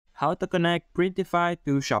How to connect Printify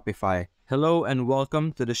to Shopify. Hello and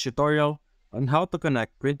welcome to this tutorial on how to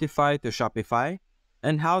connect Printify to Shopify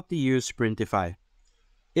and how to use Printify.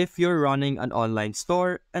 If you're running an online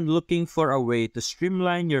store and looking for a way to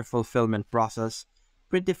streamline your fulfillment process,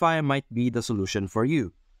 Printify might be the solution for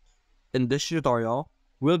you. In this tutorial,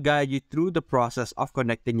 we'll guide you through the process of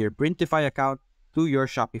connecting your Printify account to your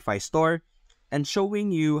Shopify store and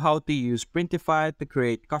showing you how to use Printify to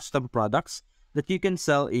create custom products that you can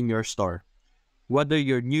sell in your store. Whether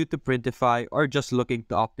you're new to Printify or just looking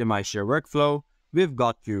to optimize your workflow, we've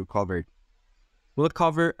got you covered. We'll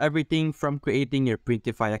cover everything from creating your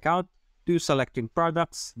Printify account to selecting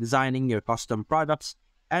products, designing your custom products,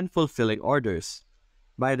 and fulfilling orders.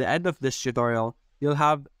 By the end of this tutorial, you'll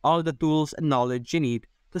have all the tools and knowledge you need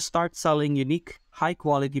to start selling unique,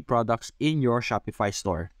 high-quality products in your Shopify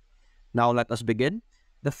store. Now let us begin.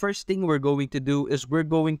 The first thing we're going to do is we're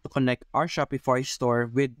going to connect our Shopify store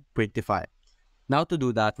with Printify. Now to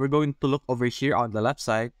do that, we're going to look over here on the left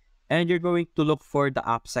side and you're going to look for the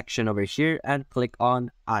app section over here and click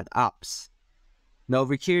on Add Apps. Now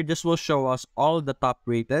over here, this will show us all the top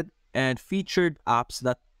rated and featured apps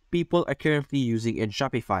that people are currently using in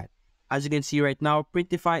Shopify. As you can see right now,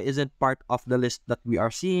 Printify isn't part of the list that we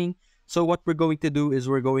are seeing. So what we're going to do is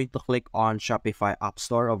we're going to click on Shopify App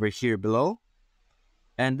Store over here below.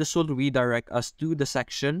 And this will redirect us to the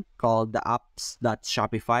section called the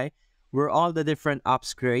apps.shopify, where all the different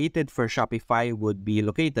apps created for Shopify would be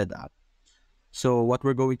located at. So what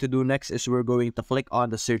we're going to do next is we're going to click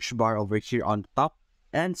on the search bar over here on the top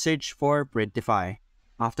and search for Printify.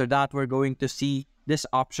 After that, we're going to see this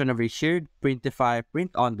option over here, Printify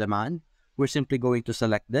Print on Demand. We're simply going to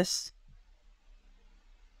select this.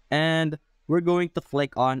 And we're going to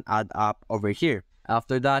click on Add App over here.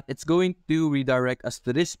 After that, it's going to redirect us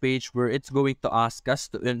to this page where it's going to ask us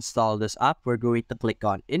to install this app. We're going to click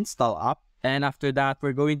on Install App. And after that,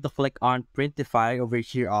 we're going to click on Printify over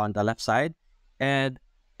here on the left side. And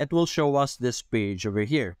it will show us this page over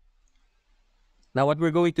here. Now, what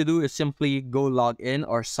we're going to do is simply go log in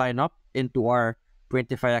or sign up into our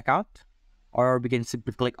Printify account. Or we can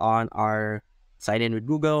simply click on our sign in with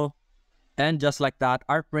Google. And just like that,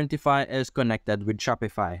 our Printify is connected with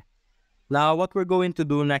Shopify. Now, what we're going to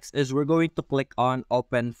do next is we're going to click on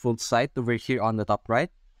Open Full Site over here on the top right.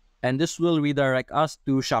 And this will redirect us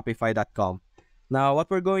to Shopify.com. Now, what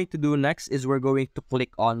we're going to do next is we're going to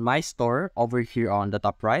click on My Store over here on the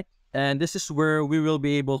top right. And this is where we will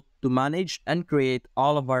be able to manage and create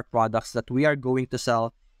all of our products that we are going to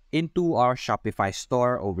sell into our Shopify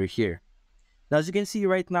store over here. Now, as you can see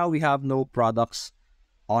right now, we have no products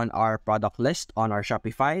on our product list on our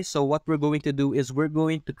Shopify. So what we're going to do is we're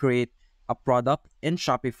going to create a product in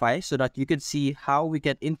Shopify so that you can see how we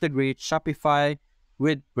can integrate Shopify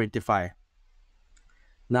with Printify.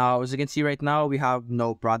 Now, as you can see right now, we have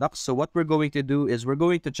no products. So what we're going to do is we're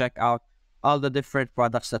going to check out all the different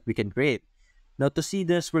products that we can create. Now, to see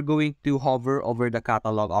this, we're going to hover over the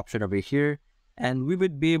catalog option over here, and we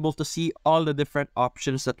would be able to see all the different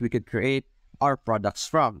options that we could create our products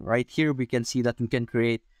from. Right here, we can see that we can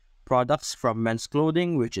create products from men's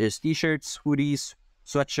clothing, which is t-shirts, hoodies,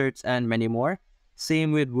 sweatshirts, and many more.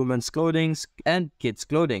 Same with women's clothing and kids'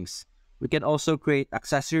 clothing. We can also create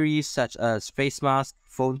accessories such as face masks,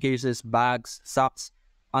 phone cases, bags, socks,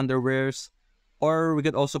 underwears, or we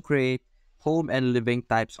could also create home and living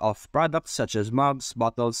types of products such as mugs,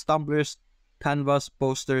 bottles, tumblers, canvas,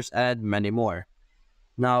 posters, and many more.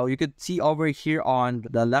 Now, you could see over here on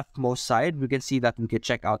the leftmost side, we can see that we can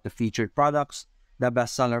check out the featured products, the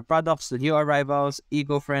bestseller products, the new arrivals,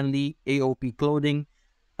 eco-friendly, AOP clothing,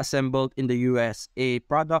 assembled in the USA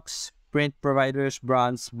products, print providers,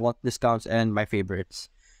 brands, what discounts, and my favorites.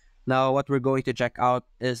 Now, what we're going to check out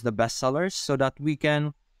is the bestsellers so that we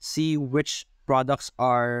can see which products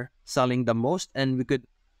are selling the most and we could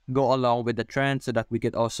go along with the trend so that we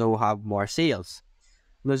could also have more sales.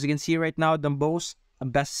 Now, as you can see right now, the most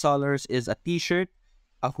bestsellers is a t-shirt,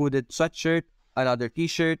 a hooded sweatshirt, another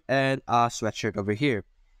t-shirt, and a sweatshirt over here.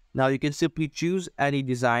 Now, you can simply choose any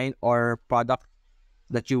design or product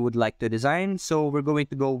that you would like to design. So we're going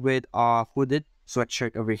to go with a hooded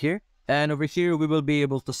sweatshirt over here. And over here, we will be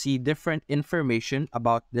able to see different information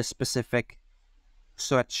about this specific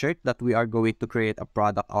sweatshirt that we are going to create a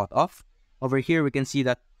product out of. Over here, we can see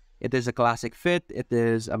that it is a classic fit. It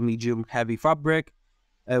is a medium heavy fabric.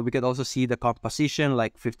 We can also see the composition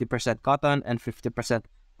like 50% cotton and 50%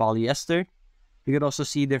 polyester. You can also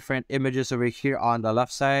see different images over here on the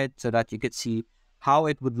left side so that you could see how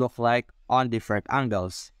it would look like on different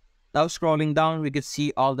angles. Now scrolling down, we can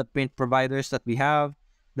see all the print providers that we have.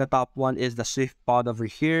 The top one is the Swift Pod over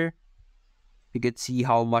here. You could see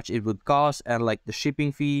how much it would cost and like the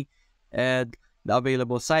shipping fee and the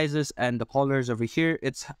available sizes and the colors over here.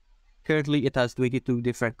 It's currently it has 22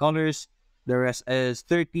 different colors. The rest is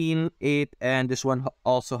 13, 8, and this one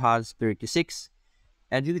also has 36.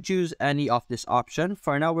 And you can choose any of this option.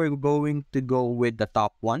 For now, we're going to go with the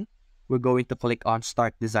top one. We're going to click on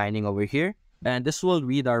Start Designing over here. And this will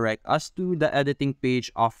redirect us to the editing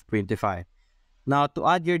page of Printify. Now, to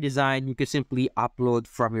add your design, you can simply upload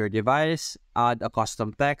from your device, add a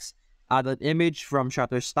custom text, add an image from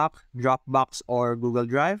Shutterstock, Dropbox, or Google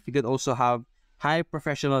Drive. You could also have high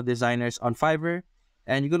professional designers on Fiverr.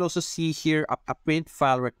 And you can also see here a print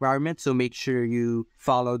file requirement. So make sure you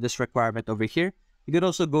follow this requirement over here. You could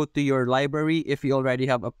also go to your library if you already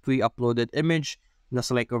have a pre-uploaded image. Just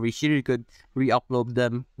like over here, you could re-upload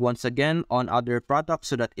them once again on other products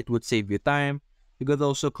so that it would save you time. You could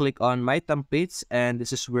also click on My Templates, and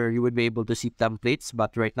this is where you would be able to see templates,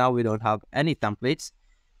 but right now we don't have any templates.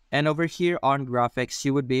 And over here on Graphics,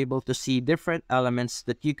 you would be able to see different elements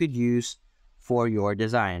that you could use for your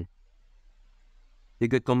design. You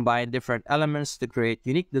could combine different elements to create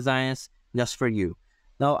unique designs just for you.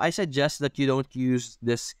 Now, I suggest that you don't use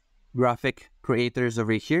this graphic creators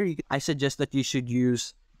over here. I suggest that you should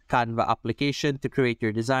use Canva application to create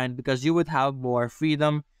your design because you would have more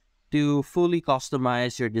freedom to fully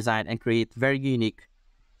customize your design and create very unique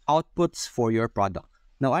outputs for your product.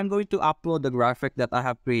 Now, I'm going to upload the graphic that I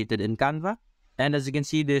have created in Canva. And as you can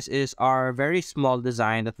see, this is our very small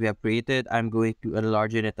design that we have created. I'm going to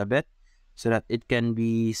enlarge it a bit so that it can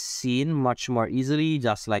be seen much more easily,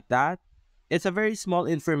 just like that. It's a very small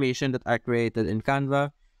information that I created in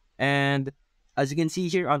Canva. And as you can see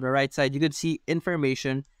here on the right side, you can see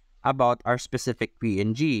information about our specific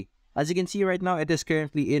PNG. As you can see right now, it is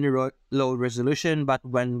currently in low resolution, but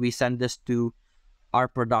when we send this to our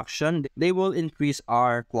production, they will increase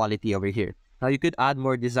our quality over here. Now you could add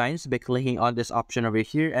more designs by clicking on this option over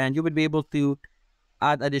here, and you would be able to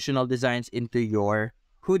add additional designs into your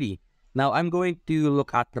hoodie. Now I'm going to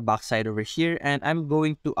look at the back side over here, and I'm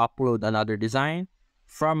going to upload another design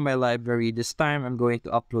from my library. This time I'm going to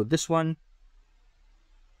upload this one.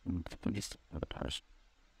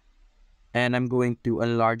 And I'm going to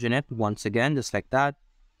enlarge it once again, just like that.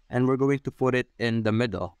 And we're going to put it in the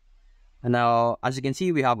middle. And now, as you can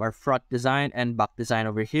see, we have our front design and back design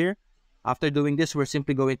over here. After doing this, we're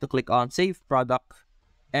simply going to click on Save Product.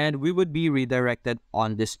 And we would be redirected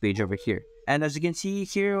on this page over here. And as you can see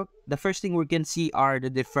here, the first thing we can see are the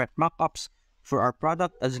different mockups for our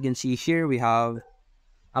product. As you can see here, we have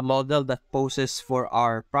a model that poses for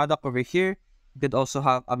our product over here. You could also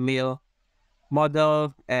have a male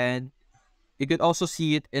model, and you could also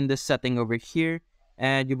see it in this setting over here,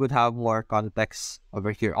 and you would have more context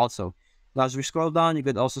over here also. Now, as we scroll down, you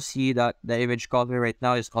could also see that the image color right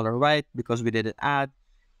now is color white because we didn't add.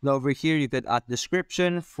 Now over here, you could add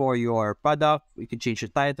description for your product. You could change the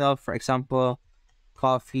title, for example,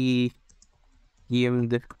 coffee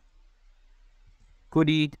themed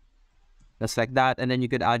hoodie, just like that. And then you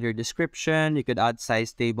could add your description. You could add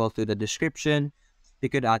size table to the description. You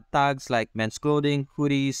could add tags like men's clothing,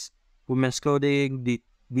 hoodies, women's clothing,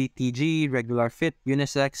 DTG, regular fit,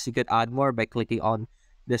 unisex. You could add more by clicking on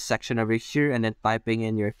this section over here and then typing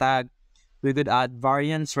in your tag. We could add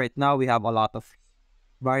variants. Right now, we have a lot of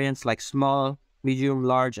variants like small, medium,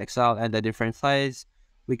 large, XL, and a different size.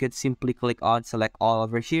 We could simply click on select all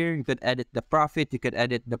over here. You could edit the profit. You could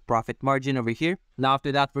edit the profit margin over here. Now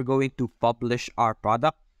after that, we're going to publish our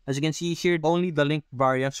product. As you can see here, only the link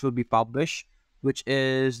variants will be published, which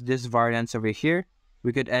is this variants over here.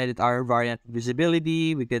 We could edit our variant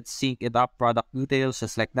visibility. We could sync it up, product details,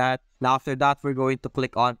 just like that. Now after that, we're going to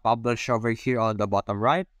click on publish over here on the bottom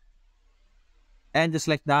right. And just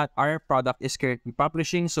like that, our product is currently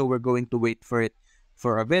publishing. So we're going to wait for it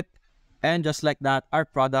for a bit. And just like that, our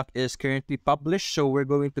product is currently published. So we're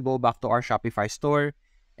going to go back to our Shopify store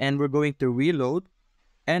and we're going to reload.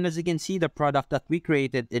 And as you can see, the product that we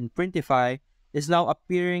created in Printify is now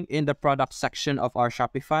appearing in the product section of our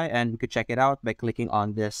Shopify. And you could check it out by clicking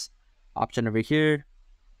on this option over here.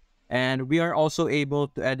 And we are also able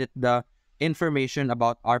to edit the information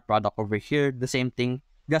about our product over here. The same thing,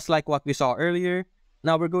 just like what we saw earlier.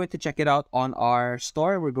 Now we're going to check it out on our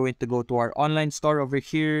store. We're going to go to our online store over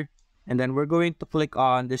here. And then we're going to click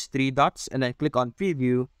on these three dots and then click on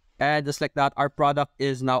preview. And just like that, our product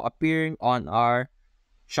is now appearing on our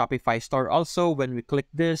Shopify store. Also, when we click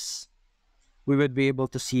this, we would be able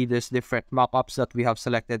to see these different mockups that we have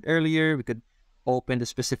selected earlier. We could open the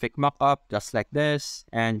specific mockup just like this,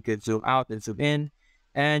 and you could zoom out and zoom in,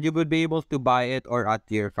 and you would be able to buy it or add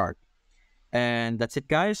to your cart. And that's it,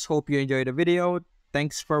 guys. Hope you enjoyed the video.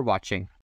 Thanks for watching.